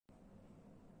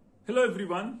Hello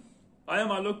everyone, I am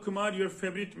Alok Kumar, your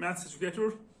favorite maths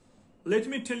educator. Let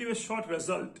me tell you a short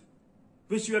result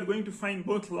which you are going to find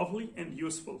both lovely and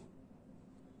useful.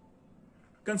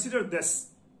 Consider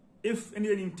this: if n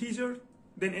is an integer,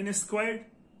 then n squared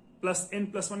plus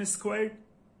n plus 1 squared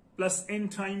plus n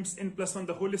times n plus 1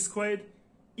 the whole squared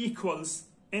equals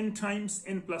n times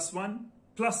n plus 1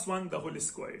 plus 1 the whole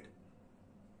squared.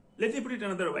 Let me put it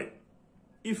another way.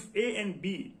 If a and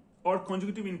b are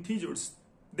consecutive integers,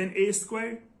 then a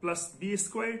squared plus b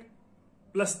squared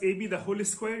plus ab the whole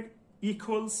squared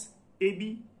equals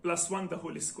ab plus 1 the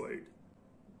whole squared.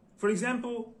 For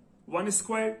example, 1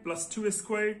 squared plus 2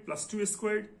 squared plus 2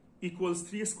 squared equals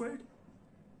 3 squared.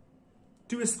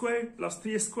 2 squared plus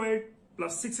 3 squared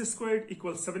plus 6 squared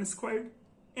equals 7 squared,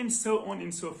 and so on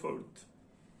and so forth.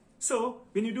 So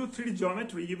when you do 3D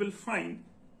geometry, you will find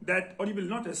that, or you will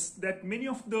notice that many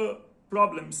of the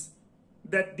problems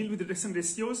that deal with reduction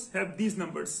ratios have these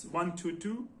numbers 1, 2,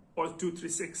 2 or 2, 3,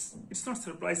 6. It's not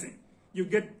surprising. You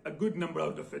get a good number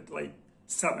out of it, like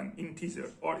 7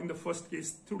 integer, or in the first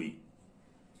case 3.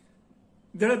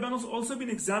 There have also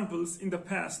been examples in the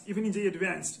past, even in JEE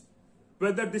Advanced,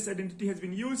 whether this identity has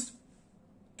been used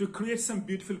to create some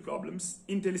beautiful problems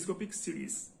in telescopic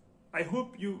series. I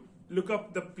hope you look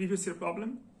up the previous year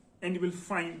problem and you will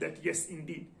find that yes,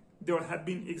 indeed, there have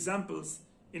been examples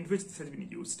in which this has been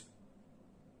used.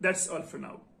 That's all for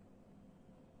now.